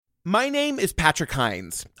My name is Patrick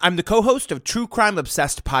Hines. I'm the co-host of True Crime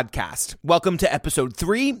Obsessed podcast. Welcome to episode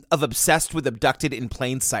 3 of Obsessed with Abducted in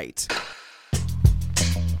Plain Sight.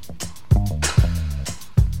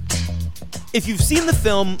 If you've seen the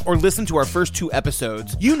film or listened to our first 2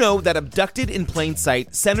 episodes, you know that Abducted in Plain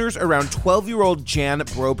Sight centers around 12-year-old Jan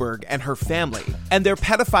Broberg and her family, and their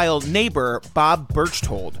pedophile neighbor, Bob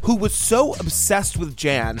Berchtold, who was so obsessed with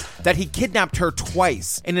Jan that he kidnapped her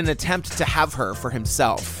twice in an attempt to have her for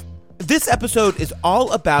himself. This episode is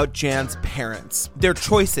all about Jan's parents, their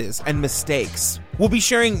choices and mistakes. We'll be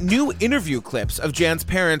sharing new interview clips of Jan's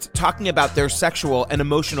parents talking about their sexual and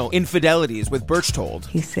emotional infidelities with Berchtold.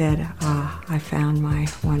 He said, I found my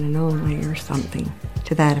one and only, or something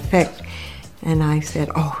to that effect. And I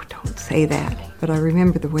said, oh, don't say that. But I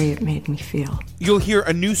remember the way it made me feel. You'll hear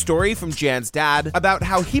a new story from Jan's dad about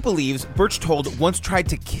how he believes Berchtold once tried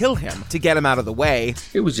to kill him to get him out of the way.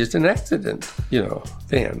 It was just an accident,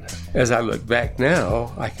 then. As I look back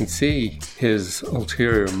now, I can see his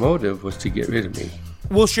ulterior motive was to get rid of me.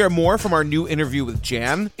 We'll share more from our new interview with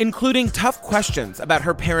Jan, including tough questions about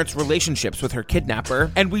her parents' relationships with her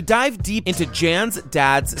kidnapper, and we dive deep into Jan's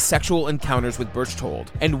dad's sexual encounters with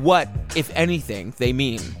Berchtold, and what, if anything, they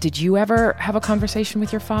mean. Did you ever have a conversation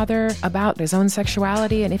with your father about his own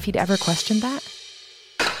sexuality and if he'd ever questioned that?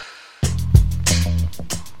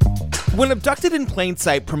 When Abducted in Plain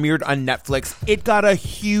Sight premiered on Netflix, it got a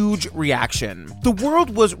huge reaction. The world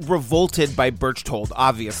was revolted by Berchtold,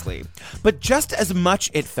 obviously. But just as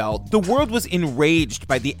much, it felt, the world was enraged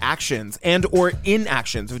by the actions and or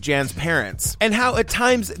inactions of Jan's parents, and how at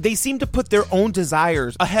times they seemed to put their own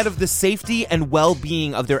desires ahead of the safety and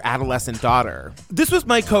well-being of their adolescent daughter. This was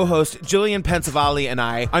my co-host, Jillian Pensavalli, and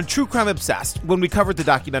I on True Crime Obsessed when we covered the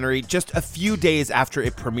documentary just a few days after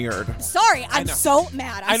it premiered. Sorry, I'm so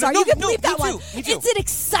mad. I'm sorry. You can believe that one. Me too. It's an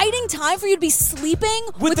exciting time for you to be sleeping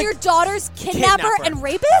with your daughter's kidnapper and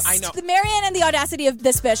rapist? I know. The Marianne and the audacity of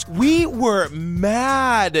this bitch. We were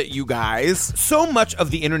mad, you guys. So much of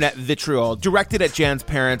the internet vitriol directed at Jan's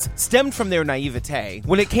parents stemmed from their naivete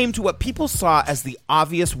when it came to what people saw as the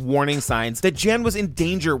obvious warning signs that Jan was in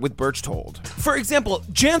danger with Berchtold. For example,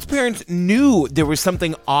 Jan's parents knew there was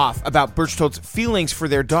something off about Berchtold's feelings for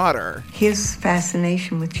their daughter. His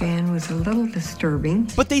fascination with Jan was a little disturbing.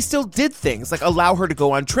 But they still did things like allow her to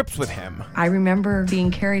go on trips with him. I remember being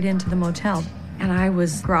carried into the motel, and I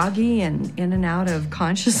was groggy and in and out of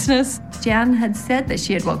consciousness. Jan had said that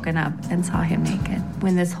she had woken up and saw him naked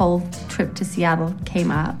when this whole trip to Seattle came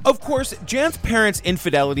up. Of course, Jan's parents'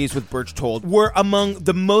 infidelities with Berchtold were among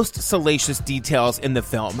the most salacious details in the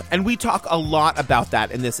film, and we talk a lot about that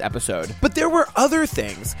in this episode. But there were other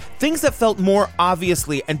things that felt more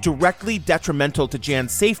obviously and directly detrimental to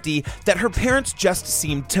Jan's safety that her parents just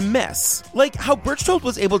seemed to miss. Like how Berchtold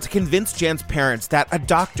was able to convince Jan's parents that a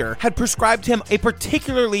doctor had prescribed him a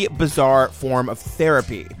particularly bizarre form of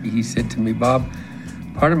therapy. He said to me, Bob,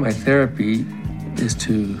 part of my therapy is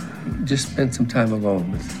to just spend some time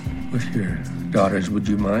alone with your daughters. Would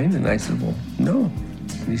you mind? And I said, well, no.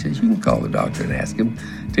 And he says, you can call the doctor and ask him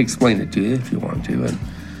to explain it to you if you want to. And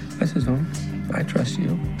I said, oh, I trust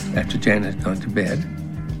you. After Jan had gone to bed,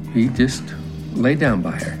 he just lay down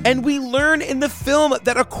by her. And we learn in the film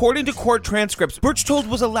that according to court transcripts, Berchtold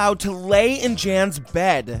was allowed to lay in Jan's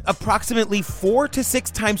bed approximately 4 to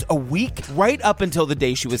 6 times a week, right up until the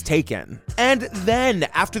day she was taken. And then,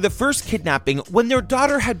 after the first kidnapping, when their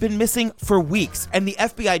daughter had been missing for weeks and the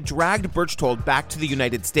FBI dragged Berchtold back to the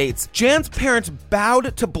United States, Jan's parents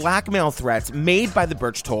bowed to blackmail threats made by the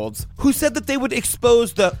Berchtolds, who said that they would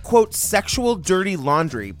expose the, quote, sexual dirty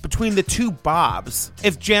laundry between the two Bobs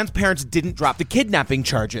if Jan's parents didn't drop the kidnapping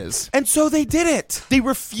charges. And so they did it. They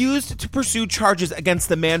refused to pursue charges against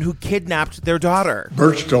the man who kidnapped their daughter.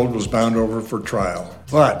 Berchtold was bound over for trial,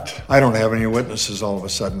 but I don't have any witnesses all of a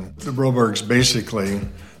sudden. The Brobergs basically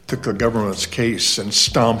took the government's case and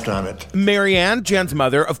stomped on it. Marianne, Jan's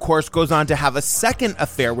mother, of course, goes on to have a second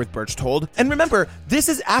affair with Berchtold. And remember, this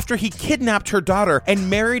is after he kidnapped her daughter and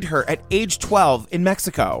married her at age 12 in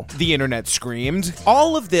Mexico. The internet screamed.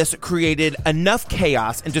 All of this created enough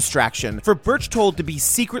chaos and distraction for Berchtold to be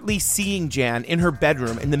secretly seeing Jan in her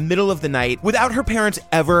bedroom in the middle of the night without her parents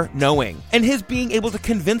ever knowing. And his being able to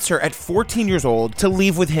convince her at 14 years old to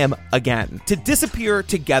leave with him again, to disappear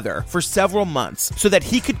together for several months so that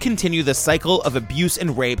he could continue the cycle of abuse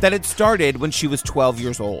and rape that had started when she was 12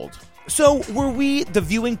 years old. So, were we, the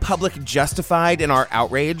viewing public, justified in our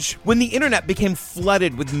outrage? When the internet became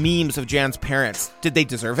flooded with memes of Jan's parents, did they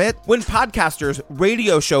deserve it? When podcasters,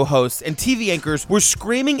 radio show hosts, and TV anchors were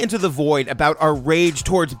screaming into the void about our rage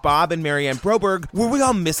towards Bob and Marianne Broberg, were we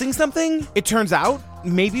all missing something? It turns out,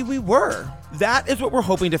 maybe we were. That is what we're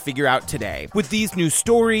hoping to figure out today, with these new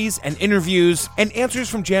stories and interviews and answers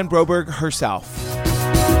from Jan Broberg herself.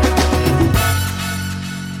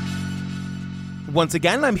 Once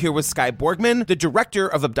again, I'm here with Skye Borgman, the director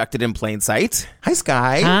of Abducted in Plain Sight. Hi,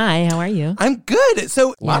 Skye. Hi, how are you? I'm good.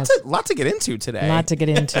 So, lot to get into today. A lot to get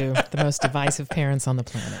into. The most divisive parents on the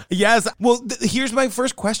planet. Yes. Well, here's my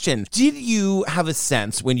first question. Did you have a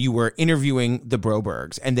sense when you were interviewing the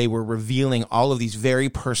Brobergs and they were revealing all of these very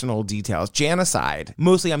personal details, Jan aside,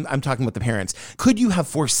 mostly I'm talking about the parents, could you have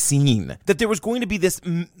foreseen that there was going to be this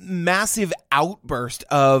massive outburst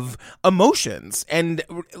of emotions and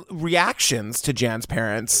reactions to Jan's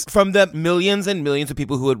parents from the millions and millions of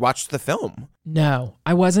people who had watched the film? No,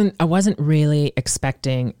 I wasn't really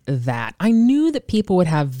expecting that. I knew that people would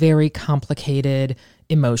have very complicated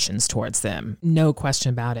emotions towards them. No question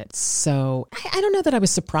about it. So I don't know that I was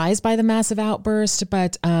surprised by the massive outburst,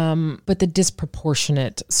 but the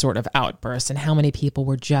disproportionate sort of outburst and how many people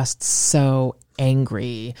were just so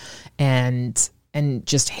angry and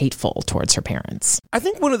just hateful towards her parents. I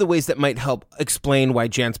think one of the ways that might help explain why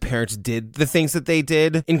Jan's parents did the things that they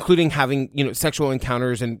did, including having, sexual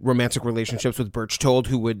encounters and romantic relationships with Berchtold,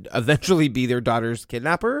 who would eventually be their daughter's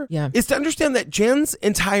kidnapper, is to understand that Jan's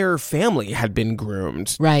entire family had been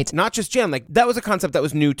groomed. Right. Not just Jan. Like, that was a concept that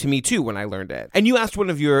was new to me, too, when I learned it. And you asked one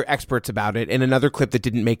of your experts about it in another clip that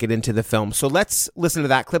didn't make it into the film. So let's listen to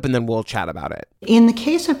that clip and then we'll chat about it. In the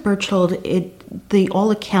case of Berchtold,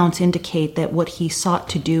 all accounts indicate that what he sought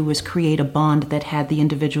to do was create a bond that had the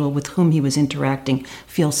individual with whom he was interacting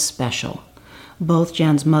feel special. Both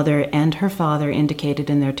Jan's mother and her father indicated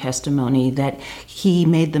in their testimony that he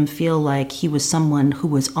made them feel like he was someone who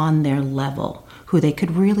was on their level, who they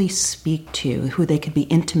could really speak to, who they could be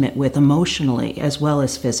intimate with emotionally as well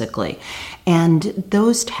as physically. And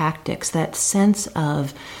those tactics, that sense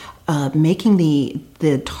of making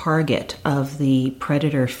the target of the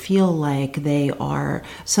predator feel like they are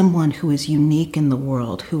someone who is unique in the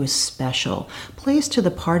world, who is special, plays to the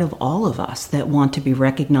part of all of us that want to be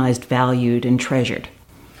recognized, valued, and treasured.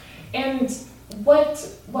 And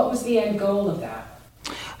what was the end goal of that?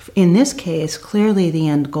 In this case, clearly the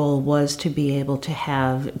end goal was to be able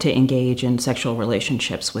to engage in sexual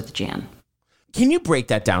relationships with Jan. Can you break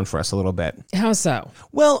that down for us a little bit? How so?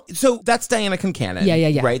 Well, so that's Diana Concannon.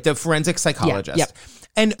 Yeah. Right? The forensic psychologist. Yep.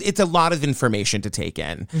 And it's a lot of information to take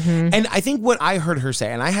in. Mm-hmm. And I think what I heard her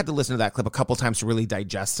say, and I had to listen to that clip a couple times to really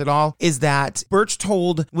digest it all, is that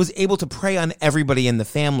Berchtold was able to prey on everybody in the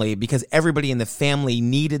family because everybody in the family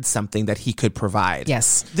needed something that he could provide.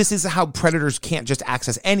 Yes. This is how predators can't just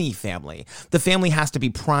access any family. The family has to be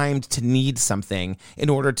primed to need something in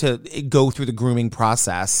order to go through the grooming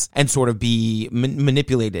process and sort of be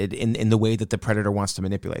manipulated in the way that the predator wants to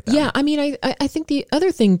manipulate them. Yeah, I mean, I think the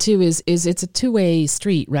other thing too is it's a two-way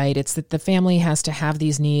street, right? It's that the family has to have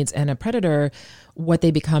these needs, and a predator, what they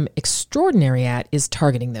become extraordinary at is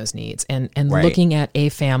targeting those needs and right. Looking at a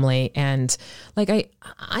family. And like,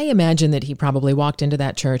 I imagine that he probably walked into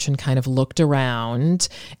that church and kind of looked around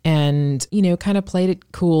and, kind of played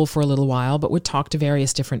it cool for a little while, but would talk to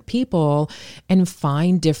various different people and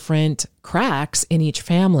find different cracks in each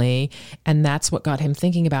family. And that's what got him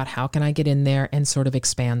thinking about how can I get in there and sort of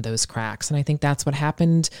expand those cracks. And I think that's what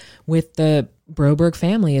happened with the Broberg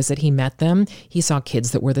family, is that he met them. He saw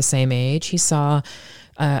kids that were the same age. He saw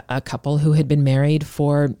a couple who had been married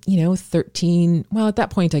for, 13, well, at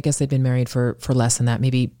that point, I guess they'd been married for less than that,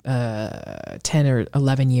 maybe 10 or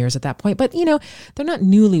 11 years at that point. But, they're not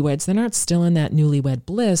newlyweds. They're not still in that newlywed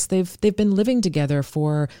bliss. They've been living together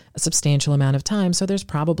for a substantial amount of time. So there's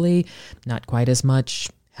probably not quite as much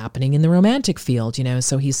happening in the romantic field,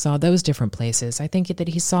 so he saw those different places. I think that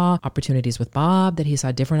he saw opportunities with Bob, that he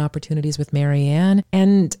saw different opportunities with Marianne,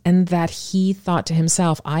 and that he thought to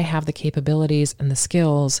himself, I have the capabilities and the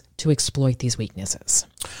skills to exploit these weaknesses.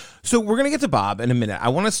 So we're going to get to Bob in a minute. I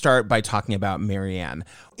want to start by talking about Marianne.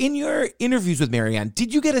 In your interviews with Marianne,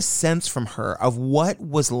 did you get a sense from her of what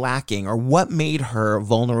was lacking or what made her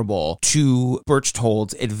vulnerable to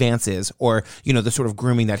Berchtold's advances or, the sort of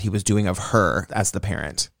grooming that he was doing of her as the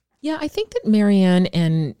parent? Yeah, I think that Marianne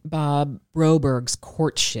and Bob Broberg's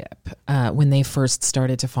courtship, when they first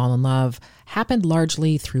started to fall in love, happened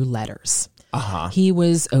largely through letters. He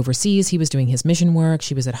was overseas. He was doing his mission work.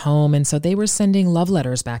 She was at home. And so they were sending love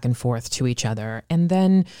letters back and forth to each other. And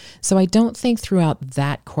then, so I don't think throughout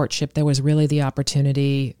that courtship, there was really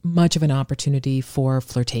much of an opportunity for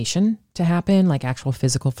flirtation to happen, like actual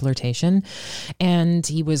physical flirtation. And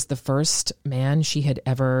he was the first man she had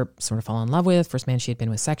ever sort of fallen in love with, first man she had been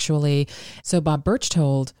with sexually. So Bob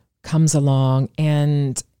Berchtold comes along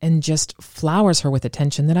and just flowers her with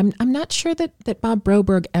attention that I'm not sure that Bob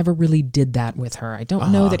Broberg ever really did that with her. I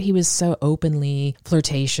don't know that he was so openly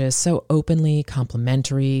flirtatious, so openly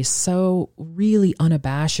complimentary, so really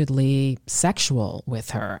unabashedly sexual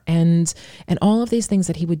with her. And all of these things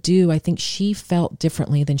that he would do, I think she felt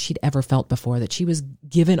differently than she'd ever felt before, that she was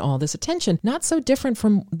given all this attention, not so different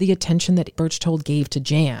from the attention that Berchtold gave to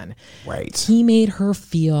Jan. Right. He made her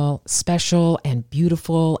feel special and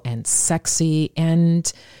beautiful and sexy,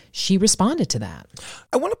 and she responded to that.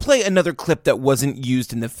 I want to play another clip that wasn't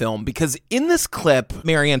used in the film, because in this clip,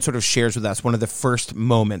 Marianne sort of shares with us one of the first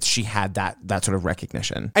moments she had that sort of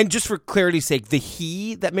recognition. And just for clarity's sake, the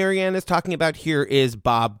he that Marianne is talking about here is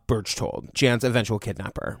Bob Berchtold, Jan's eventual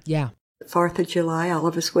kidnapper. Yeah. 4th of July, all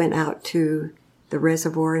of us went out to the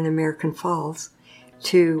reservoir in American Falls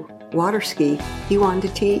to water ski. He wanted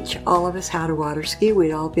to teach all of us how to water ski.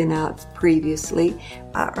 We'd all been out previously.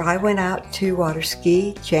 I went out to water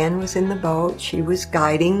ski. Jan was in the boat. She was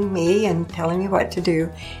guiding me and telling me what to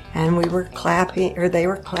do. And we were clapping, or they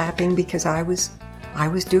were clapping, because I was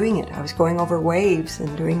doing it. I was going over waves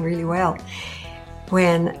and doing really well.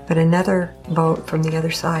 But another boat from the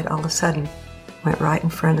other side all of a sudden went right in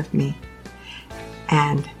front of me.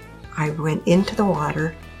 And I went into the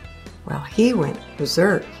water. Well, he went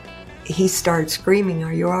berserk. He started screaming,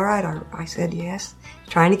 "Are you all right?" I said, "Yes,"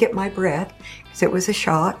 trying to get my breath, because it was a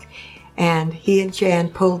shock. And he and Jan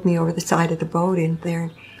pulled me over the side of the boat in there,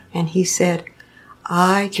 and he said,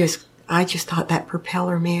 I just thought that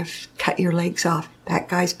propeller may have cut your legs off. That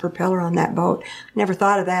guy's propeller on that boat. Never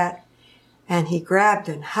thought of that. And he grabbed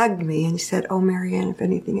and hugged me, and he said, "Oh, Marianne, if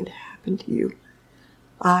anything had happened to you,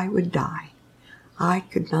 I would die. I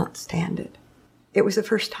could not stand it." It was the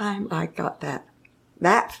first time I got that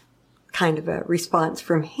kind of a response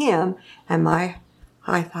from him, and I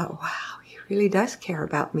thought, wow, he really does care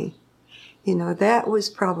about me. You know, that was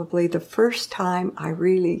probably the first time I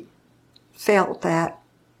really felt that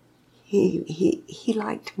he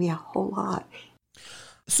liked me a whole lot.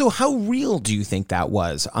 So how real do you think that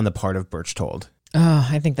was on the part of Berchtold? Oh,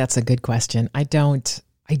 I think that's a good question. I don't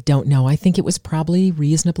know. I think it was probably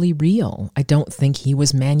reasonably real. I don't think he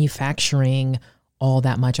was manufacturing all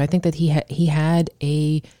that much. I think that he had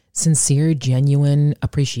a sincere, genuine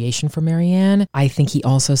appreciation for Marianne. I think he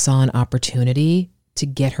also saw an opportunity to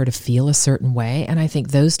get her to feel a certain way. And I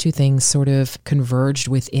think those two things sort of converged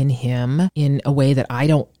within him in a way that I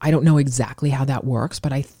don't know exactly how that works,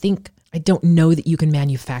 but I don't know that you can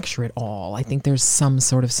manufacture it all. I think there's some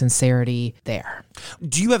sort of sincerity there.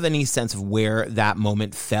 Do you have any sense of where that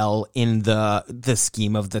moment fell in the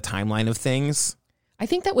scheme of the timeline of things? I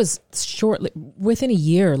think that was shortly, within a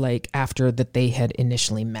year, like after that they had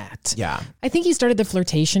initially met. Yeah. I think he started the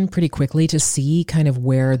flirtation pretty quickly to see kind of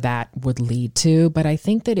where that would lead to. But I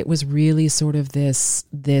think that it was really sort of this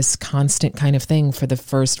constant kind of thing from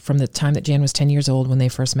the time that Jan was 10 years old when they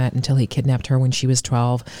first met until he kidnapped her when she was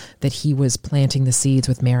 12, that he was planting the seeds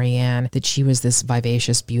with Marianne, that she was this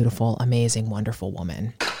vivacious, beautiful, amazing, wonderful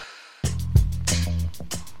woman.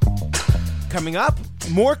 Coming up,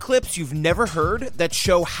 more clips you've never heard that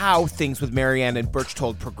show how things with Marianne and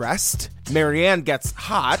Berchtold progressed. Marianne gets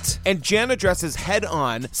hot, and Jan addresses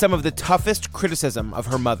head-on some of the toughest criticism of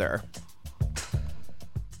her mother.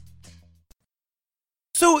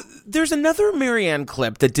 So there's another Marianne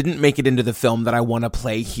clip that didn't make it into the film that I want to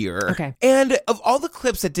play here. Okay. And of all the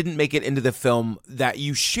clips that didn't make it into the film that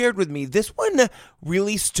you shared with me, this one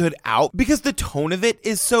really stood out because the tone of it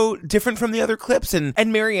is so different from the other clips. And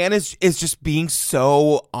Marianne is just being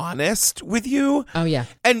so honest with you. Oh, yeah.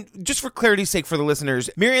 And just for clarity's sake for the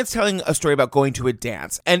listeners, Marianne's telling a story about going to a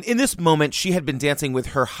dance. And in this moment, she had been dancing with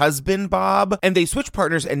her husband, Bob, and they switched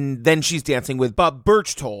partners. And then she's dancing with Bob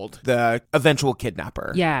Berchtold, the eventual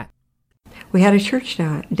kidnapper. Yeah. We had a church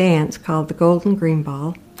dance called the Golden Green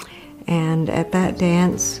Ball, and at that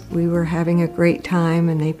dance we were having a great time,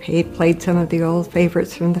 and they played some of the old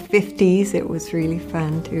favorites from the 50s. It was really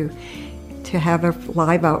fun to have a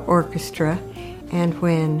live orchestra. And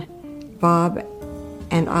when Bob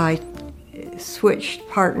and I switched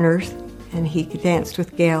partners, and he danced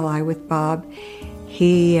with Gail, I with Bob,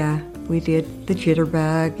 we did the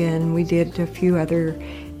jitterbug, and we did a few other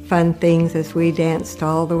fun things as we danced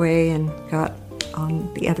all the way and got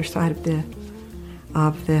on the other side of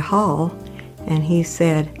the hall. And he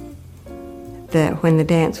said that when the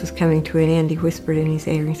dance was coming to an end, he whispered in his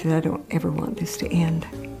ear, he said, I don't ever want this to end.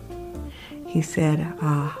 He said,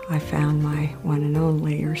 I found my one and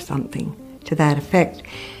only, or something to that effect.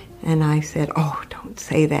 And I said, oh, don't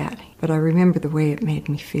say that. But I remember the way it made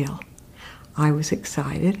me feel. I was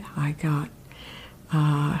excited. I got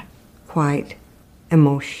quite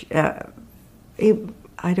emotional.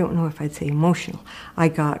 I don't know if I'd say emotional. I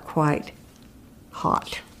got quite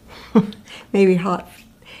hot. Maybe hot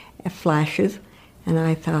flashes. And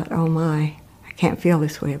I thought, oh my, I can't feel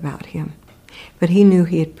this way about him. But he knew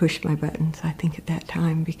he had pushed my buttons, I think, at that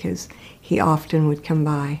time, because he often would come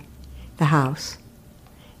by the house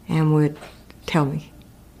and would tell me,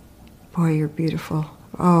 boy, you're beautiful.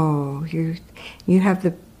 Oh, you have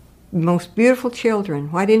the most beautiful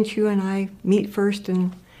children. Why didn't you and I meet first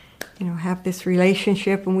and, have this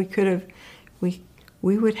relationship, and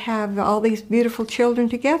we would have all these beautiful children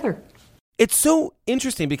together. It's so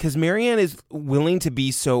interesting because Marianne is willing to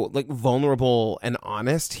be so vulnerable and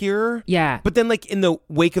honest here. Yeah. But then in the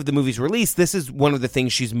wake of the movie's release, this is one of the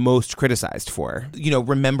things she's most criticized for.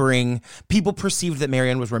 Remembering, people perceived that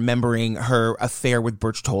Marianne was remembering her affair with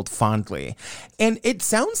Berchtold fondly. And it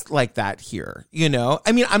sounds like that here,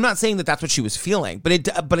 I mean, I'm not saying that that's what she was feeling, but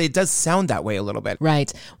it does sound that way a little bit.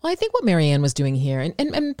 Right. Well, I think what Marianne was doing here,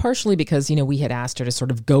 and partially because, we had asked her to sort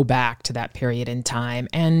of go back to that period in time,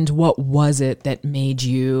 and what was it that made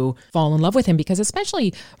you fall in love with him? Because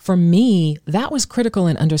especially for me, that was critical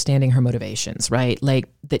in understanding her motivations, right?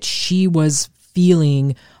 That she was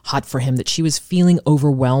feeling hot for him, that she was feeling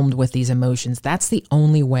overwhelmed with these emotions. That's the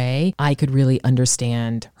only way I could really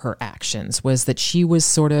understand her actions, was that she was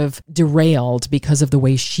sort of derailed because of the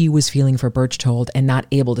way she was feeling for Berchtold and not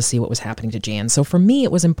able to see what was happening to Jan. So for me,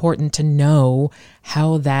 it was important to know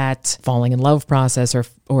how that falling in love process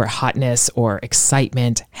or hotness or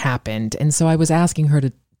excitement happened. And so I was asking her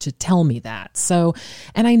to tell me that. So,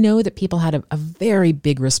 and I know that people had a very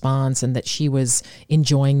big response, and that she was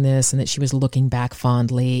enjoying this, and that she was looking back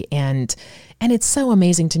fondly. And it's so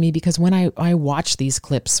amazing to me, because when I watch these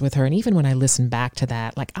clips with her, and even when I listen back to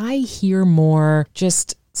that, I hear more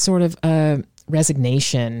just sort of a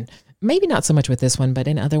resignation, maybe not so much with this one, but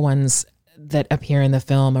in other ones that appear in the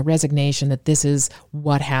film, a resignation that this is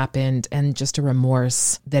what happened, and just a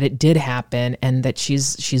remorse that it did happen, and that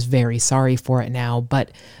she's very sorry for it now,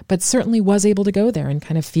 but certainly was able to go there and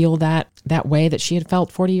kind of feel that way that she had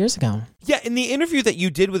felt 40 years ago. Yeah, in the interview that you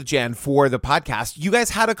did with Jan for the podcast, you guys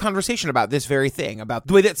had a conversation about this very thing, about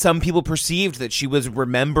the way that some people perceived that she was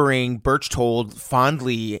remembering Berchtold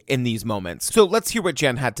fondly in these moments. So let's hear what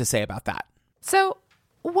Jan had to say about that. So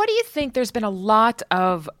what do you think? There's been a lot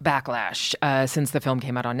of backlash since the film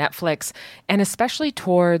came out on Netflix, and especially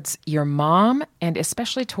towards your mom, and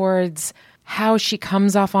especially towards how she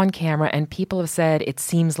comes off on camera. And people have said it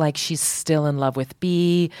seems like she's still in love with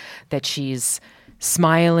B, that she's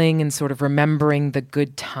smiling and sort of remembering the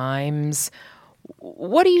good times.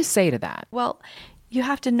 What do you say to that? Well, you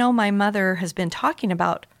have to know my mother has been talking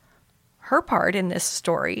about her part in this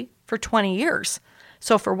story for 20 years.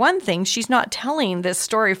 So for one thing, she's not telling this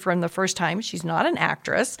story from the first time. She's not an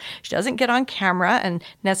actress. She doesn't get on camera and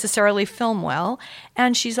necessarily film well.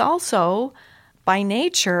 And she's also, by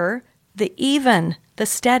nature, the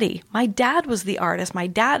steady. My dad was the artist. My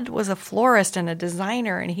dad was a florist and a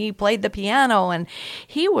designer, and he played the piano, and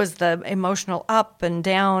he was the emotional up and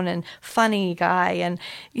down and funny guy. And,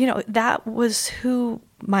 that was who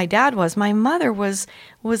my dad was. My mother was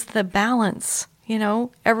the balance.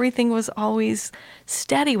 Everything was always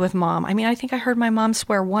steady with Mom. I mean, I think I heard my mom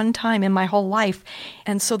swear one time in my whole life.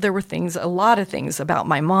 And so there were a lot of things about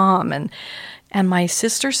my mom. And my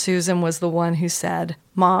sister Susan was the one who said,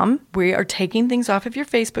 Mom, we are taking things off of your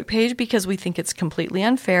Facebook page because we think it's completely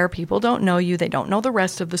unfair. People don't know you. They don't know the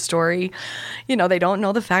rest of the story. They don't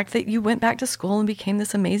know the fact that you went back to school and became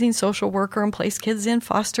this amazing social worker and placed kids in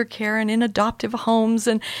foster care and in adoptive homes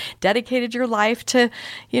and dedicated your life to,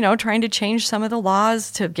 trying to change some of the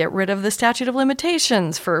laws to get rid of the statute of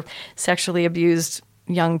limitations for sexually abused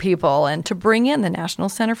young people, and to bring in the National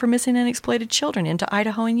Center for Missing and Exploited Children into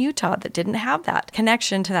Idaho and Utah that didn't have that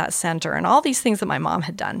connection to that center, and all these things that my mom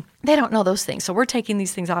had done. They don't know those things. So we're taking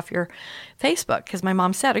these things off your Facebook, because my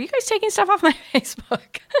mom said, are you guys taking stuff off my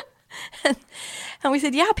Facebook? And we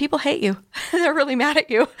said, yeah, people hate you. They're really mad at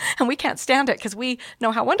you, and we can't stand it because we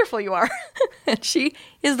know how wonderful you are. And she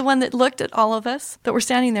is the one that looked at all of us that were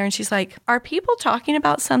standing there, and she's like, are people talking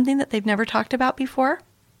about something that they've never talked about before?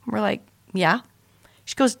 And we're like, yeah.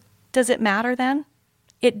 She goes, does it matter then?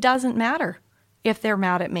 It doesn't matter if they're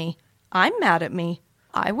mad at me. I'm mad at me.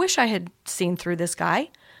 I wish I had seen through this guy.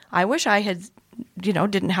 I wish I had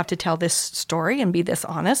didn't have to tell this story and be this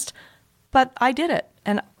honest, but I did it,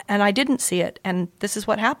 and I didn't see it, and this is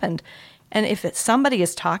what happened. And if somebody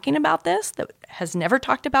is talking about this that has never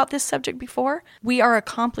talked about this subject before, we are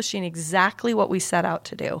accomplishing exactly what we set out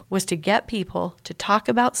to do, was to get people to talk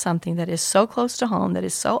about something that is so close to home, that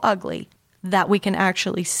is so ugly, that we can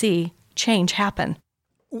actually see change happen.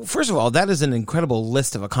 First of all, that is an incredible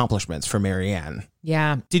list of accomplishments for Marianne.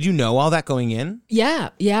 Yeah. Did you know all that going in?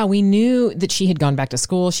 Yeah. We knew that she had gone back to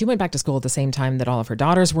school. She went back to school at the same time that all of her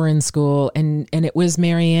daughters were in school. And it was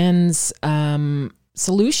Marianne's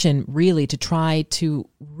solution, really, to try to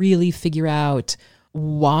really figure out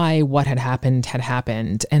why what had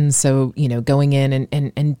happened. And so, going in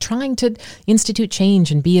and trying to institute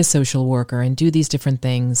change and be a social worker and do these different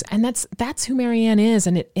things. And that's who Marianne is.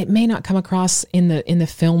 And it may not come across in the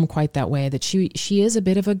film quite that way, that she is a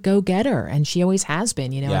bit of a go-getter, and she always has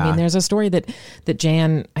been, Yeah. I mean, there's a story that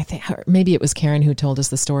Jan, I think maybe it was Karen who told us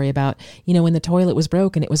the story about, when the toilet was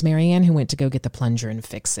broken, it was Marianne who went to go get the plunger and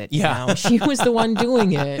fix it. Yeah. She was the one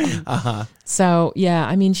doing it. Uh-huh. So yeah,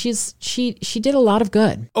 I mean, she did a lot of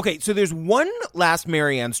good. Okay, so there's one last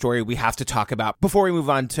Marianne story we have to talk about before we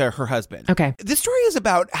move on to her husband. Okay. This story is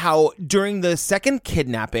about how during the second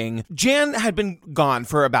kidnapping, Jan had been gone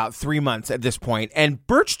for about 3 months at this point, and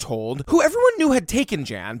Berchtold, who everyone knew had taken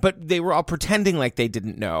Jan, but they were all pretending like they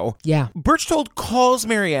didn't know. Yeah. Berchtold calls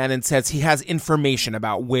Marianne and says he has information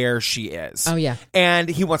about where she is. Oh, yeah. And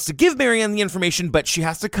he wants to give Marianne the information, but she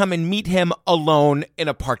has to come and meet him alone in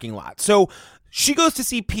a parking lot. So she goes to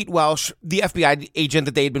see Pete Welsh, the FBI agent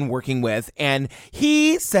that they had been working with, and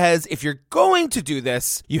he says, if you're going to do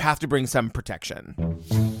this, you have to bring some protection.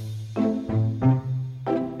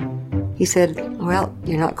 He said, well,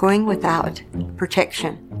 you're not going without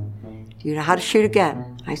protection. Do you know how to shoot a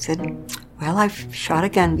gun? I said, well, I've shot a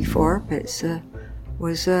gun before, but it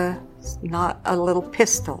was not a little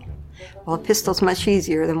pistol. Well, a pistol's much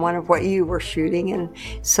easier than one of what you were shooting. And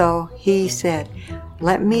so he said,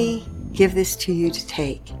 let me give this to you to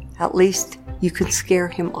take. At least you can scare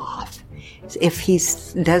him off. If he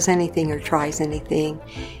does anything or tries anything,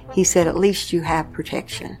 he said, at least you have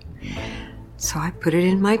protection. So I put it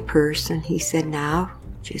in my purse, and he said, now,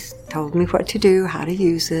 just told me what to do, how to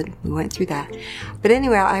use it. We went through that. But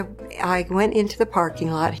anyway, I went into the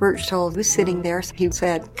parking lot. Berchtold was sitting there. He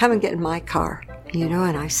said, come and get in my car.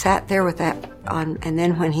 And I sat there with that on, and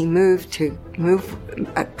then when he moved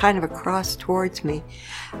kind of across towards me,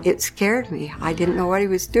 it scared me. I didn't know what he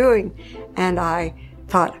was doing, and I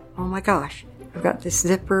thought, oh my gosh, I've got this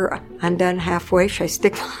zipper undone halfway. Should I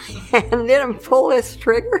stick my hand in and pull this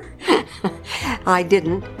trigger? I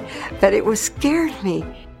didn't, but it scared me.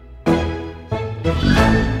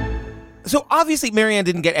 So obviously Marianne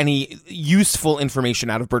didn't get any useful information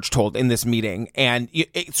out of Berchtold in this meeting, and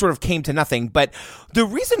it sort of came to nothing. But the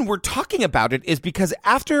reason we're talking about it is because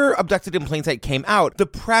after Abducted in Plain Sight came out, the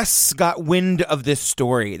press got wind of this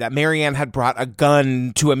story that Marianne had brought a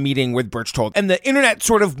gun to a meeting with Berchtold, and the internet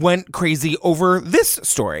sort of went crazy over this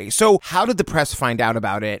story. So how did the press find out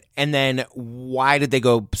about it, and then why did they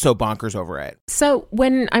go so bonkers over it? So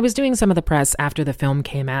when I was doing some of the press after the film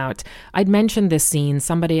came out, I'd mentioned this scene.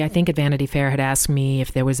 Somebody, I think at Vanity Fair, had asked me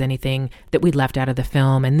if there was anything that we'd left out of the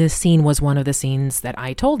film, and this scene was one of the scenes that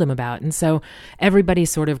I told him about. And so everybody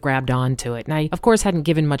sort of grabbed onto it. And I, of course, hadn't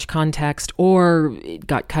given much context, or it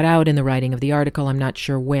got cut out in the writing of the article. I'm not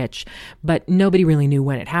sure which, but nobody really knew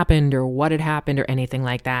when it happened or what had happened or anything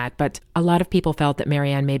like that. But a lot of people felt that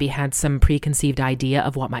Marianne maybe had some preconceived idea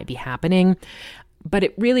of what might be happening. But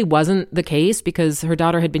it really wasn't the case, because her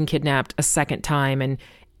daughter had been kidnapped a second time,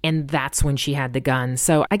 and that's when she had the gun.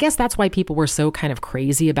 So I guess that's why people were so kind of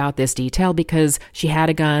crazy about this detail, because she had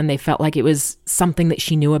a gun. They felt like it was something that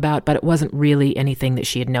she knew about, but it wasn't really anything that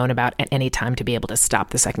she had known about at any time to be able to stop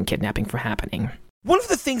the second kidnapping from happening. One of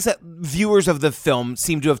the things that viewers of the film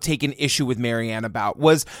seem to have taken issue with Marianne about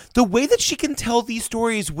was the way that she can tell these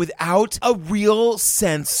stories without a real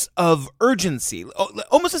sense of urgency,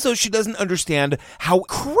 almost as though she doesn't understand how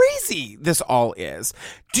crazy this all is.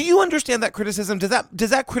 Do you understand that criticism? Does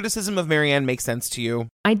that criticism of Marianne make sense to you?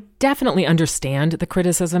 I definitely understand the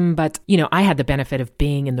criticism, but I had the benefit of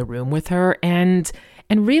being in the room with her, and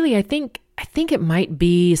really I think it might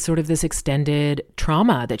be sort of this extended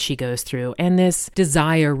trauma that she goes through, and this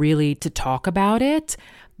desire really to talk about it,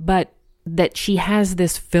 but that she has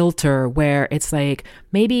this filter where it's like,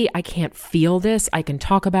 maybe I can't feel this. I can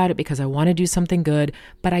talk about it because I want to do something good,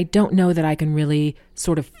 but I don't know that I can really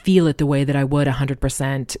sort of feel it the way that I would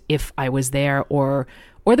 100% if I was there, or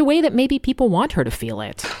the way that maybe people want her to feel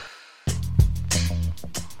it.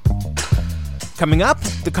 Coming up,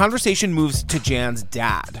 the conversation moves to Jan's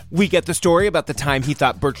dad. We get the story about the time he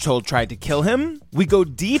thought Berchtold tried to kill him. We go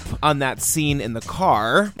deep on that scene in the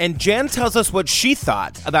car. And Jan tells us what she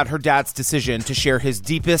thought about her dad's decision to share his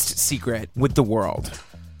deepest secret with the world.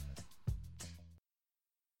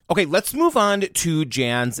 Okay, let's move on to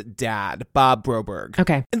Jan's dad, Bob Broberg.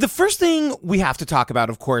 Okay. And the first thing we have to talk about,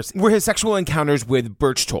 of course, were his sexual encounters with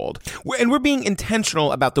Berchtold. And we're being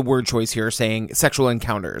intentional about the word choice here, saying sexual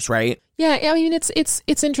encounters, right? Yeah, I mean,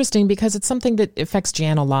 it's interesting because it's something that affects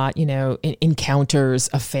Jan a lot, you know,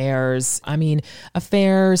 encounters, affairs. I mean,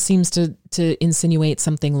 affair seems to insinuate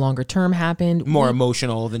something longer term happened. More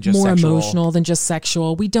emotional than just sexual. More emotional than just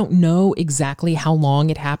sexual. We don't know exactly how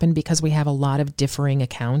long it happened because we have a lot of differing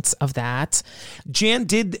accounts of that. Jan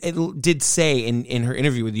did say in her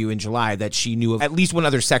interview with you in July that she knew of at least one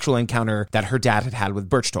other sexual encounter that her dad had with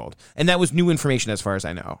Berchtold. And that was new information as far as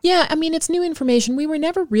I know. Yeah, I mean, it's new information. We were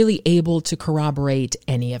never really able to corroborate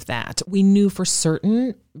any of that. We knew for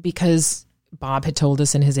certain because Bob had told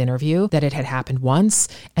us in his interview that it had happened once,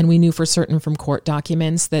 and we knew for certain from court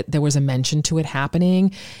documents that there was a mention to it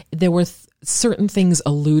happening. There were certain things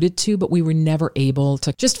alluded to, but we were never able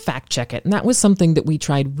to just fact check it. And that was something that we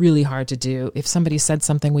tried really hard to do. If somebody said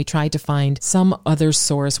something, we tried to find some other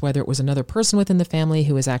source, whether it was another person within the family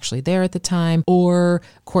who was actually there at the time, or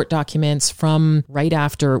court documents from right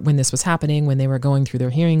after when this was happening, when they were going through their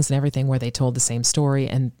hearings and everything, where they told the same story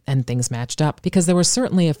and things matched up. Because there were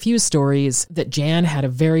certainly a few stories that Jan had a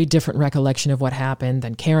very different recollection of what happened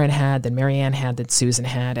than Karen had, than Marianne had, than Susan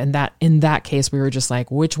had. And that in that case, we were just like,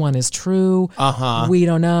 which one is true? We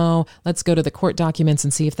don't know. Let's go to the court documents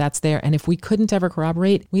and see if that's there. And if we couldn't ever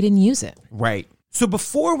corroborate, we didn't use it. Right. So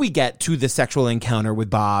before we get to the sexual encounter with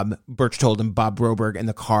Bob Berchtold and Bob Broberg in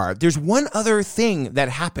the car, there's one other thing that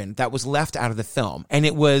happened that was left out of the film. And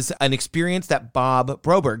it was an experience that Bob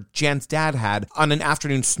Broberg, Jan's dad, had on an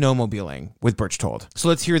afternoon snowmobiling with Berchtold. So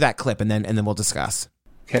let's hear that clip and then we'll discuss.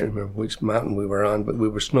 Can't remember which mountain we were on, but we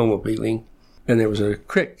were snowmobiling. And there was a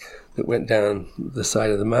creek that went down the side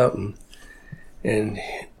of the mountain. And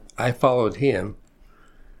I followed him,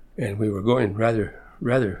 and we were going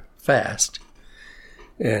rather fast.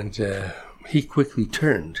 And he quickly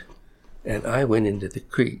turned, and I went into the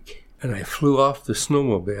creek. And I flew off the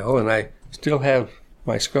snowmobile, and I still have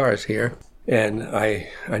my scars here. And I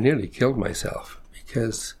nearly killed myself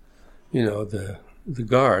because, you know, the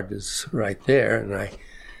guard is right there,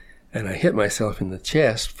 and I hit myself in the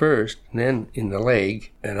chest first, and then in the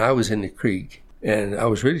leg, and I was in the creek, and I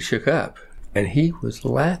was really shook up. And he was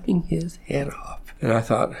laughing his head off. And I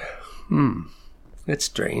thought, that's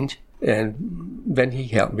strange. And then he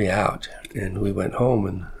helped me out. And we went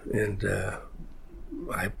home, and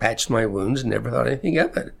I patched my wounds and never thought anything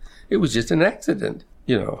of it. It was just an accident,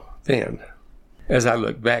 you know, then. As I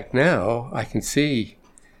look back now, I can see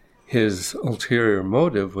his ulterior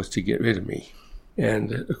motive was to get rid of me.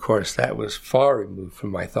 And, of course, that was far removed from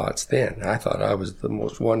my thoughts then. I thought I was the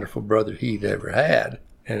most wonderful brother he'd ever had.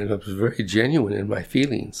 And it was very genuine in my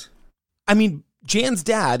feelings. I mean, Jan's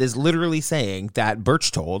dad is literally saying that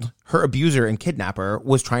Berchtold, her abuser and kidnapper,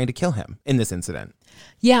 was trying to kill him in this incident.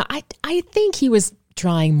 Yeah, I think he was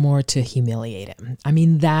trying more to humiliate him. I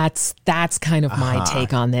mean, that's kind of my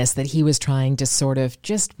take on this, that he was trying to sort of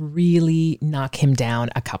just really knock him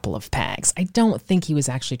down a couple of pegs. I don't think he was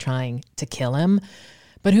actually trying to kill him,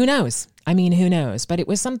 but who knows? I mean, who knows? But it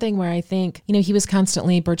was something where I think, you know,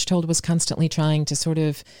 Berchtold was constantly trying to sort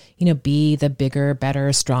of, you know, be the bigger,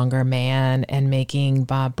 better, stronger man and making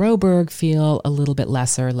Bob Broberg feel a little bit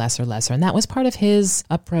lesser. And that was part of his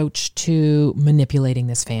approach to manipulating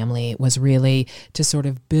this family, was really to sort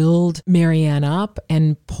of build Marianne up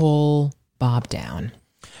and pull Bob down.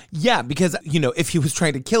 Yeah, because, you know, if he was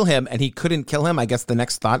trying to kill him and he couldn't kill him, I guess the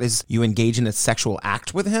next thought is you engage in a sexual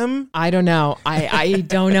act with him. I don't know. I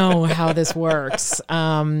don't know how this works.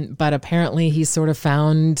 But apparently he sort of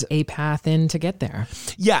found a path in to get there.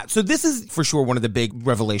 Yeah, so this is for sure one of the big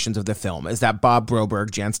revelations of the film, is that Bob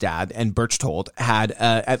Broberg, Jan's dad, and Berchtold had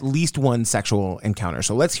at least one sexual encounter.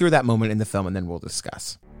 So let's hear that moment in the film and then we'll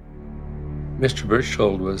discuss. Mr.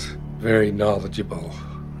 Berchtold was very knowledgeable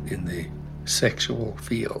in the sexual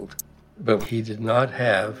field, but he did not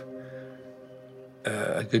have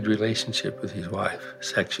a good relationship with his wife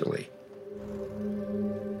sexually.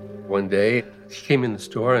 One day, he came in the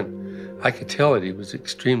store and I could tell that he was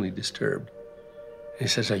extremely disturbed. He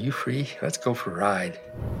says, "Are you free? Let's go for a ride."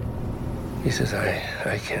 He says,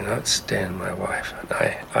 I cannot stand my wife,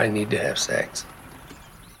 and I need to have sex.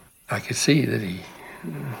 I could see that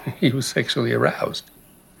he was sexually aroused.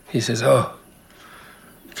 He says, "Oh,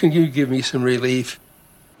 can you give me some relief?"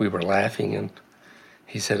 We were laughing, and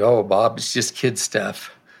He said, "Oh, Bob, it's just kid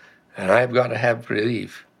stuff, and I've got to have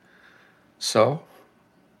relief." So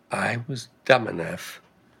I was dumb enough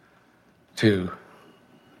to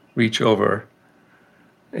reach over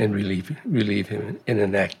and relieve him in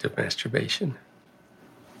an act of masturbation.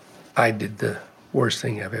 I did the worst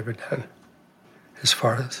thing I've ever done as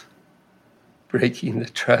far as breaking the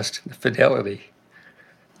trust and the fidelity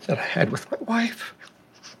that I had with my wife.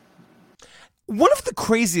 One of the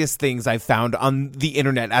craziest things I found on the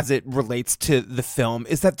internet as it relates to the film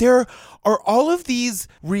is that there are all of these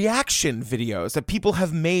reaction videos that people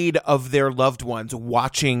have made of their loved ones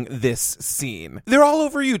watching this scene. They're all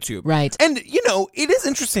over YouTube. Right. And, you know, it is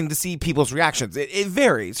interesting to see people's reactions. It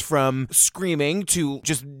varies from screaming to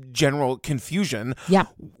just general confusion. Yeah.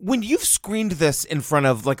 When you've screened this in front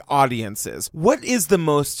of, like, audiences, what is the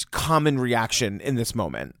most common reaction in this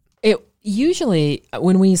moment? Usually,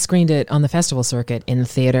 when we screened it on the festival circuit in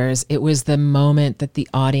theaters, it was the moment that the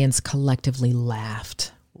audience collectively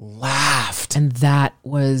laughed. And that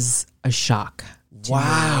was a shock.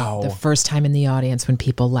 Wow. The first time in the audience when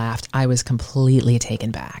people laughed, I was completely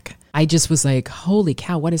taken back. I just was like, holy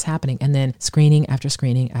cow, what is happening? And then screening after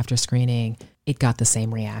screening after screening, it got the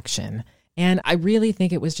same reaction. And I really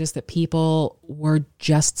think it was just that people were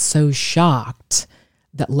just so shocked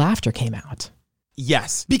that laughter came out.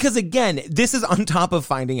 Yes, because again, this is on top of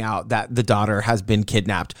finding out that the daughter has been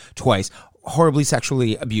kidnapped twice, horribly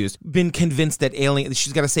sexually abused, been convinced that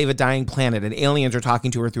she's got to save a dying planet and aliens are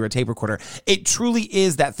talking to her through a tape recorder. It truly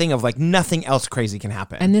is that thing of like nothing else crazy can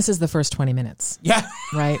happen. And this is the first 20 minutes. Yeah.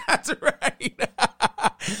 Right? That's right.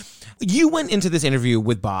 You went into this interview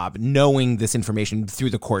with Bob knowing this information through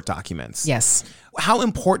the court documents. Yes. How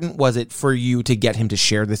important was it for you to get him to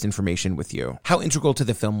share this information with you? How integral to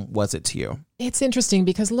the film was it to you? It's interesting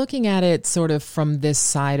because looking at it sort of from this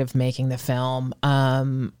side of making the film,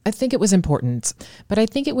 I think it was important. But I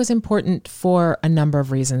think it was important for a number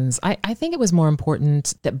of reasons. I think it was more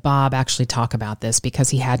important that Bob actually talk about this because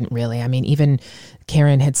he hadn't really. I mean, even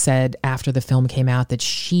Karen had said after the film came out that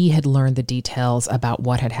she had learned the details about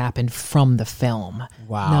what had happened from the film,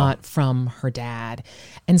 not from her dad.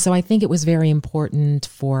 And so I think it was very important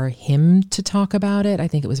for him to talk about it. I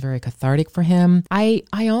think it was very cathartic for him. I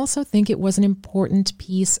also think it was an important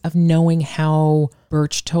piece of knowing how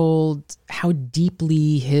Birch told how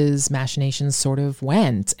deeply his machinations sort of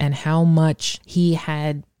went and how much he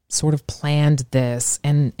had sort of planned this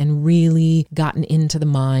and really gotten into the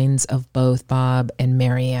minds of both Bob and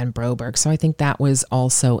Marianne Broberg. So I think that was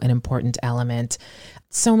also an important element.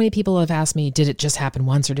 So many people have asked me, did it just happen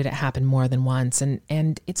once or did it happen more than once?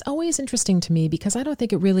 And it's always interesting to me because I don't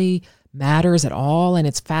think it really matters at all. And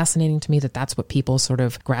it's fascinating to me that that's what people sort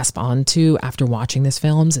of grasp onto after watching this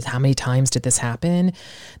film is how many times did this happen?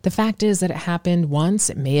 The fact is that it happened once.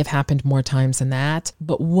 It may have happened more times than that.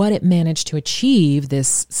 But what it managed to achieve,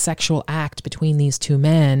 this sexual act between these two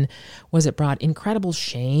men, was it brought incredible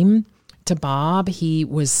shame to Bob. He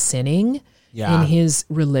was sinning in his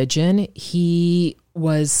religion. He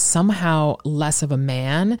was somehow less of a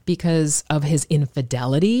man because of his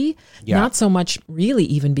infidelity, not so much really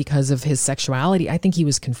even because of his sexuality. I think he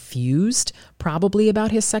was confused probably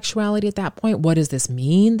about his sexuality at that point. What does this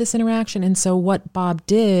mean, this interaction? And so what Bob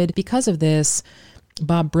did because of this,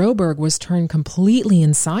 Bob Broberg was turned completely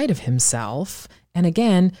inside of himself. And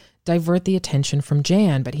again, divert the attention from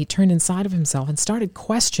Jan, but he turned inside of himself and started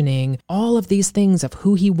questioning all of these things of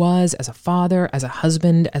who he was as a father, as a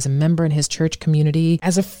husband, as a member in his church community,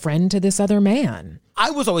 as a friend to this other man.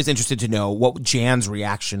 I was always interested to know what Jan's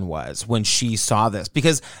reaction was when she saw this,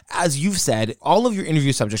 because as you've said, all of your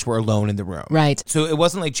interview subjects were alone in the room. Right. So it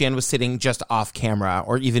wasn't like Jan was sitting just off camera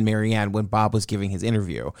or even Marianne when Bob was giving his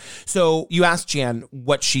interview. So you asked Jan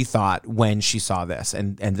what she thought when she saw this,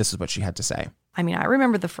 and this is what she had to say. I mean, I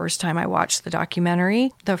remember the first time I watched the documentary,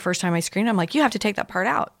 the first time I screened, I'm like, you have to take that part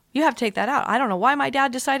out. You have to take that out. I don't know why my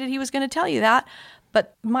dad decided he was going to tell you that,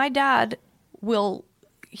 but my dad will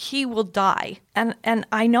die. And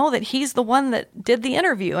I know that he's the one that did the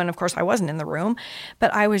interview. And of course I wasn't in the room,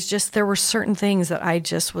 but there were certain things that I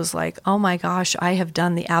just was like, oh my gosh, I have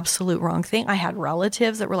done the absolute wrong thing. I had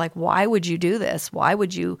relatives that were like, why would you do this? Why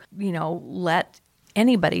would you, let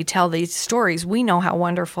anybody tell these stories? We know how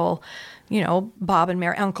wonderful, Bob and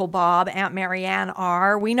Uncle Bob, Aunt Marianne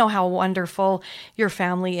are. We know how wonderful your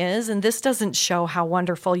family is. And this doesn't show how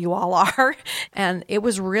wonderful you all are. And it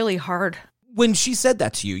was really hard. When she said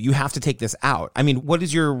that to you, you have to take this out. I mean, what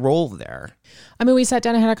is your role there? I mean, we sat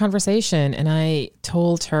down and had a conversation, and I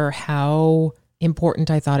told her how important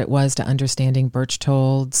I thought it was to understanding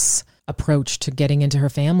Birchtold's approach to getting into her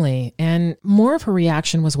family. And more of her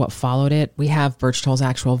reaction was what followed it. We have Berchtold's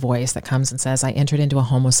actual voice that comes and says, I entered into a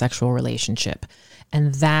homosexual relationship.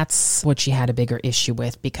 And that's what she had a bigger issue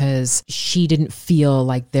with, because she didn't feel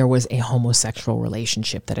like there was a homosexual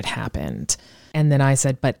relationship that had happened. And then I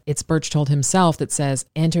said, but it's Berchtold himself that says,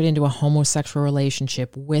 entered into a homosexual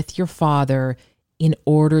relationship with your father in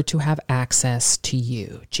order to have access to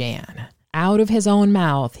you, Jan. Out of his own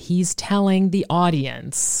mouth, he's telling the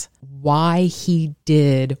audience why he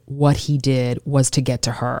did what he did was to get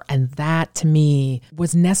to her. And that, to me,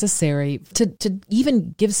 was necessary to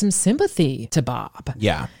even give some sympathy to Bob.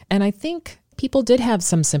 Yeah. And I think people did have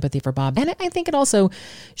some sympathy for Bob. And I think it also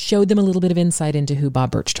showed them a little bit of insight into who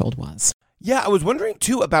Bob Berchtold was. Yeah, I was wondering,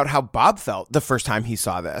 too, about how Bob felt the first time he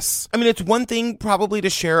saw this. I mean, it's one thing probably to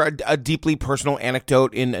share a deeply personal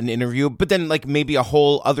anecdote in an interview, but then like maybe a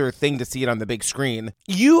whole other thing to see it on the big screen.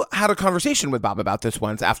 You had a conversation with Bob about this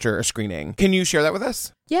once after a screening. Can you share that with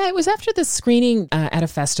us? Yeah, it was after the screening at a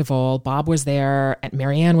festival. Bob was there, and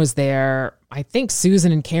Marianne was there. I think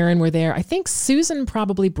Susan and Karen were there. I think Susan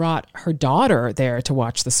probably brought her daughter there to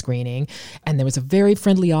watch the screening. And there was a very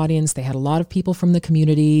friendly audience. They had a lot of people from the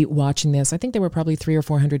community watching this. I think there were probably 300 or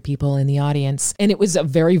 400 people in the audience. And it was a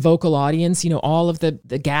very vocal audience. You know, all of the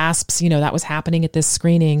gasps, you know, that was happening at this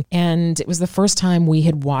screening. And it was the first time we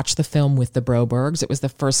had watched the film with the Brobergs. It was the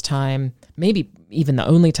first time, maybe even the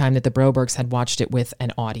only time, that the Brobergs had watched it with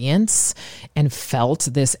an audience and felt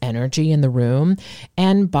this energy in the room.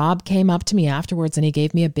 And Bob came up to me afterwards and he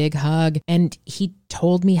gave me a big hug, and he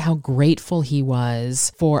told me how grateful he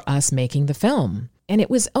was for us making the film. And it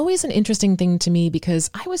was always an interesting thing to me because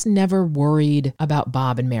I was never worried about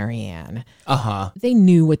Bob and Marianne. They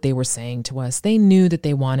knew what they were saying to us. They knew that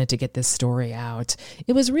they wanted to get this story out.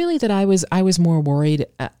 It was really that I was more worried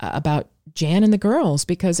about Jan and the girls,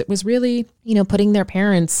 because it was really, you know, putting their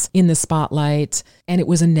parents in the spotlight, and it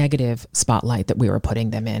was a negative spotlight that we were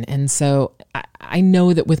putting them in. And so I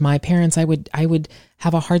know that with my parents, I would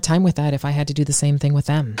have a hard time with that if I had to do the same thing with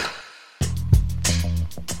them.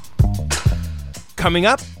 Coming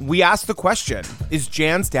up, we ask the question, is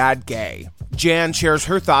Jan's dad gay? Jan shares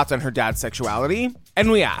her thoughts on her dad's sexuality,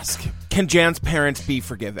 and we ask, can Jan's parents be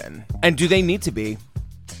forgiven? And do they need to be?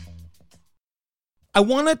 I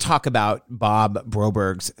want to talk about Bob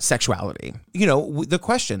Broberg's sexuality. You know, the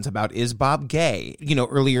questions about, is Bob gay? You know,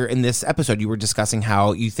 earlier in this episode, you were discussing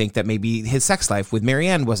how you think that maybe his sex life with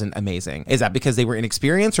Marianne wasn't amazing. Is that because they were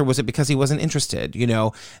inexperienced, or was it because he wasn't interested? You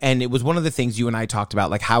know, and it was one of the things you and I talked about,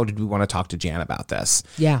 like, how did we want to talk to Jan about this?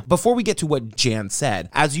 Yeah. Before we get to what Jan said,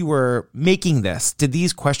 as you were making this, did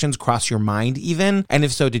these questions cross your mind even? And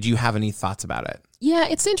if so, did you have any thoughts about it? Yeah,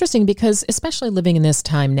 it's interesting because especially living in this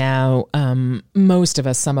time now, most of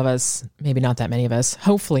us, some of us, maybe not that many of us,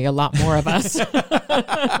 hopefully a lot more of us,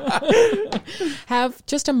 have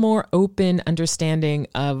just a more open understanding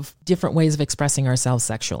of different ways of expressing ourselves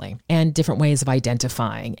sexually and different ways of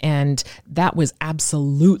identifying. And that was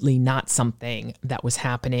absolutely not something that was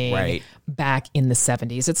happening back in the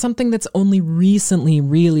 70s. It's something that's only recently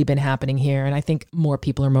really been happening here. And I think more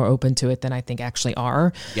people are more open to it than I think actually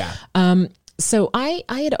are. Yeah. So I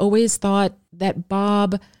had always thought that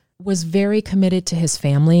Bob was very committed to his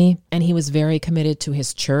family, and he was very committed to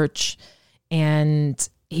his church, and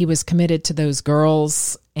he was committed to those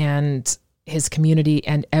girls and his community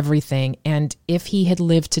and everything. And if he had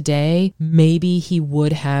lived today, maybe he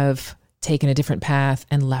would have taken a different path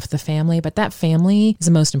and left the family. But that family is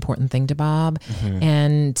the most important thing to Bob. Mm-hmm.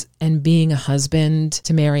 And being a husband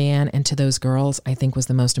to Marianne and to those girls, I think, was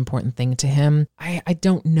the most important thing to him. I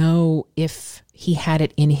don't know if he had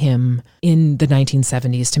it in him in the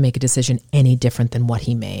 1970s to make a decision any different than what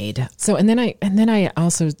he made. So, and then I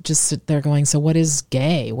also just sit there going, so what is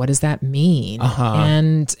gay? What does that mean?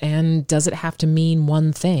 And does it have to mean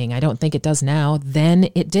one thing? I don't think it does now. Then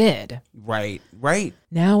it did. Right.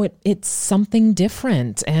 Now it's something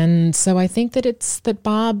different. And so I think that it's that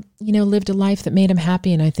Bob, you know, lived a life that made him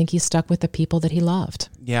happy. And I think he stuck with the people that he loved.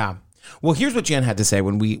 Yeah. Well, here's what Jan had to say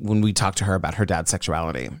when we talked to her about her dad's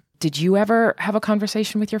sexuality. Did you ever have a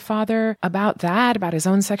conversation with your father about that, about his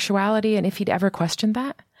own sexuality, and if he'd ever questioned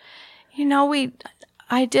that? You know,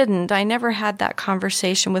 I didn't. I never had that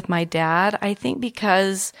conversation with my dad. I think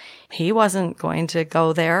because he wasn't going to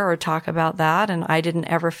go there or talk about that, and I didn't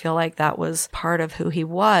ever feel like that was part of who he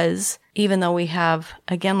was, even though we have,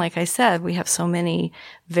 again, like I said, we have so many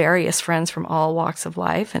various friends from all walks of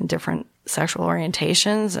life and different sexual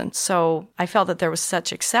orientations. And so I felt that there was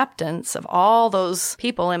such acceptance of all those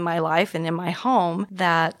people in my life and in my home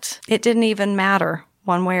that it didn't even matter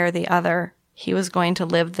one way or the other. he was going to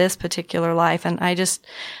live this particular life. And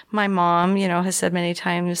my mom, has said many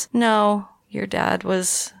times, no, your dad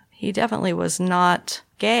he definitely was not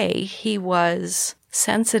gay. He was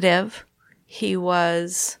sensitive. He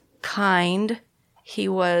was kind. He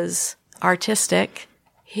was artistic.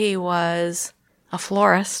 He was a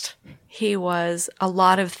florist. He was a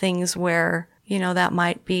lot of things where, that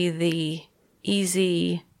might be the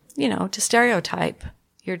easy, to stereotype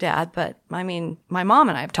your dad. But I mean, my mom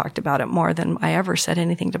and I have talked about it more than I ever said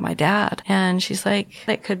anything to my dad. And she's like,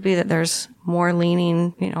 it could be that there's more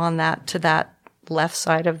leaning, on that to that left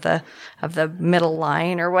side of the middle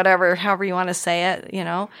line or whatever, however you want to say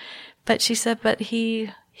it, But she said, but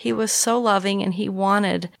he was so loving and he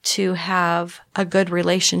wanted to have a good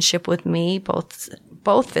relationship with me,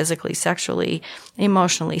 both physically, sexually,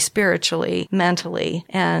 emotionally, spiritually, mentally.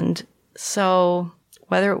 And so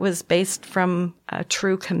whether it was based from a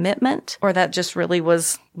true commitment or that just really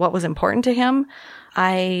was what was important to him,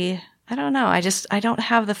 I don't know. I don't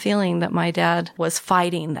have the feeling that my dad was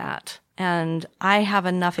fighting that. And I have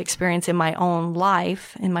enough experience in my own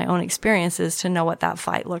life, in my own experiences to know what that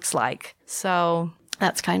fight looks like. So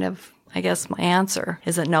that's kind of, I guess, my answer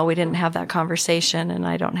is that no, we didn't have that conversation, and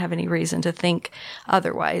I don't have any reason to think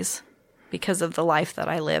otherwise because of the life that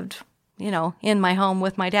I lived, in my home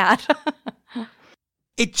with my dad.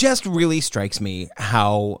 It just really strikes me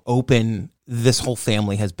how open this whole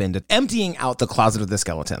family has been to emptying out the closet of the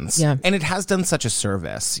skeletons. Yeah. And it has done such a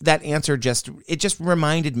service. That answer just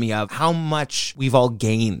reminded me of how much we've all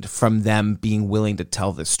gained from them being willing to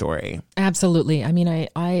tell this story. Absolutely. I mean,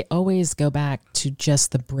 I always go back to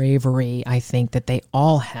just the bravery I think that they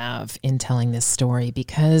all have in telling this story,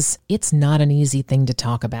 because it's not an easy thing to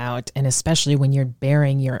talk about. And especially when you're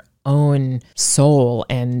bearing your own soul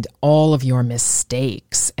and all of your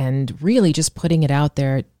mistakes and really just putting it out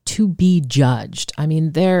there to be judged. I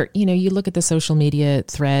mean, you look at the social media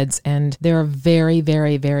threads and there are very,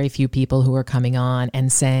 very, very few people who are coming on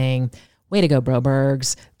and saying, way to go,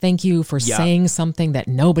 Brobergs. Thank you for saying something that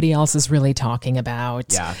nobody else is really talking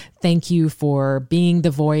about. Yeah. Thank you for being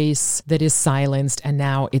the voice that is silenced and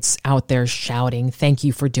now it's out there shouting. Thank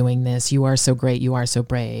you for doing this. You are so great. You are so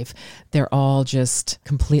brave. They're all just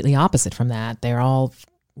completely opposite from that. They're all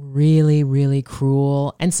really, really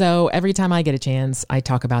cruel. And so every time I get a chance, I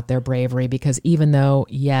talk about their bravery, because even though,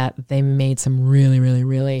 they made some really, really,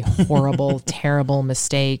 really horrible, terrible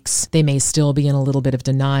mistakes, they may still be in a little bit of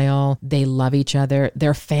denial. They love each other.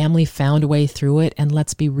 Their family found a way through it. And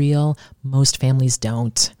let's be real, most families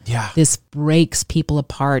don't. Yeah. This breaks people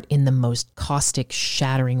apart in the most caustic,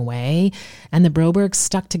 shattering way. And the Brobergs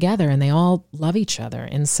stuck together and they all love each other.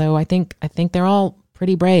 And so I think they're all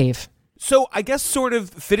pretty brave. So I guess sort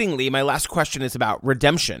of fittingly, my last question is about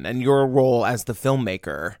redemption and your role as the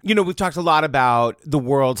filmmaker. We've talked a lot about the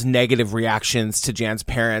world's negative reactions to Jan's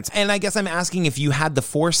parents. And I guess I'm asking if you had the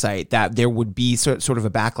foresight that there would be sort of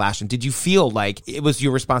a backlash. And did you feel like it was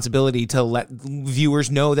your responsibility to let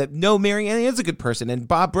viewers know that, no, Mary Ann is a good person and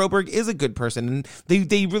Bob Broberg is a good person. And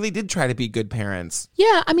they really did try to be good parents.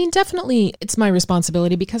 Yeah, I mean, definitely it's my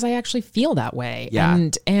responsibility because I actually feel that way. Yeah.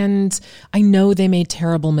 And I know they made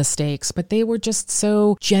terrible mistakes, but they were just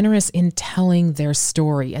so generous in telling their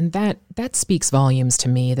story. And that speaks volumes to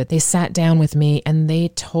me, that they sat down with me and they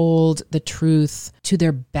told the truth to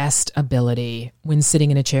their best ability when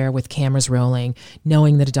sitting in a chair with cameras rolling,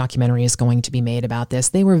 knowing that a documentary is going to be made about this.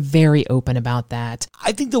 They were very open about that.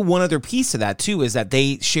 I think the one other piece to that too is that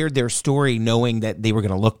they shared their story knowing that they were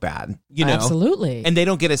going to look bad, Absolutely. And they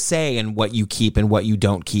don't get a say in what you keep and what you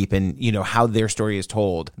don't keep and, how their story is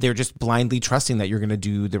told. They're just blindly trusting that you're going to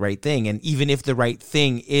do the right thing. And even if the right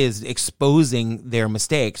thing is exposing their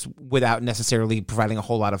mistakes without necessarily providing a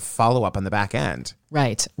whole lot of follow-up on the back end.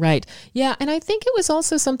 Right. Yeah, and I think it was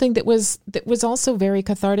also something that was also very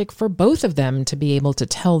cathartic for both of them to be able to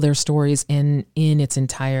tell their stories in its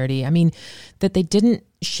entirety. I mean, that they didn't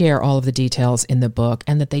share all of the details in the book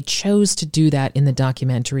and that they chose to do that in the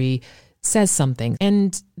documentary says something.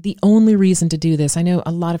 And the only reason to do this, I know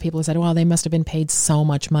a lot of people have said, well, they must have been paid so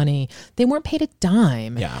much money. They weren't paid a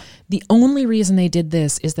dime. Yeah. The only reason they did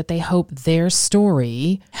this is that they hope their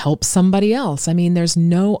story helps somebody else. I mean, there's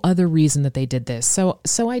no other reason that they did this.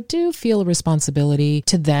 So I do feel a responsibility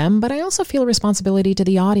to them, but I also feel a responsibility to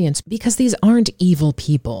the audience because these aren't evil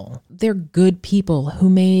people. They're good people who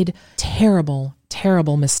made terrible,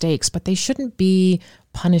 terrible mistakes, but they shouldn't be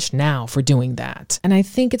punished now for doing that. And I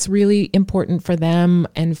think it's really important for them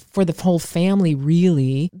and for the whole family,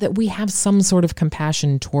 really, that we have some sort of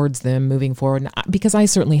compassion towards them moving forward. Because I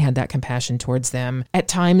certainly had that compassion towards them. At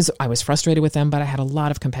times, I was frustrated with them, but I had a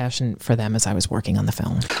lot of compassion for them as I was working on the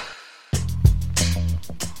film.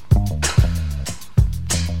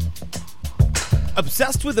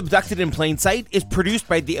 Obsessed with Abducted in Plain Sight is produced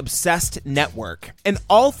by the Obsessed Network, and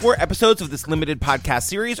all 4 episodes of this limited podcast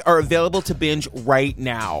series are available to binge right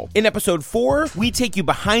now. In episode 4, we take you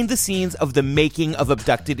behind the scenes of the making of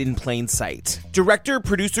Abducted in Plain Sight. Director,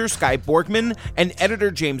 producer Sky Borgman and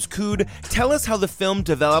editor James Cood tell us how the film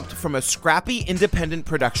developed from a scrappy independent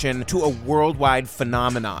production to a worldwide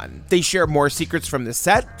phenomenon. They share more secrets from the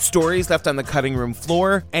set, stories left on the cutting room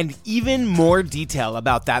floor, and even more detail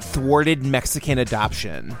about that thwarted Mexican adoption.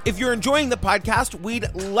 If you're enjoying the podcast,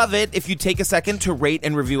 we'd love it if you take a second to rate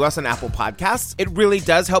and review us on Apple Podcasts. It really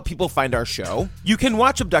does help people find our show. You can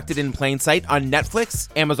watch Abducted in Plain Sight on Netflix,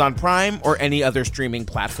 Amazon Prime, or any other streaming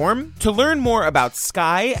platform. To learn more about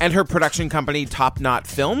Sky and her production company Top Knot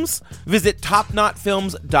Films, visit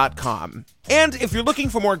topknotfilms.com. And if you're looking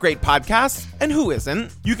for more great podcasts, and who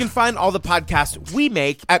isn't, you can find all the podcasts we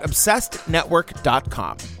make at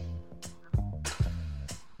obsessednetwork.com.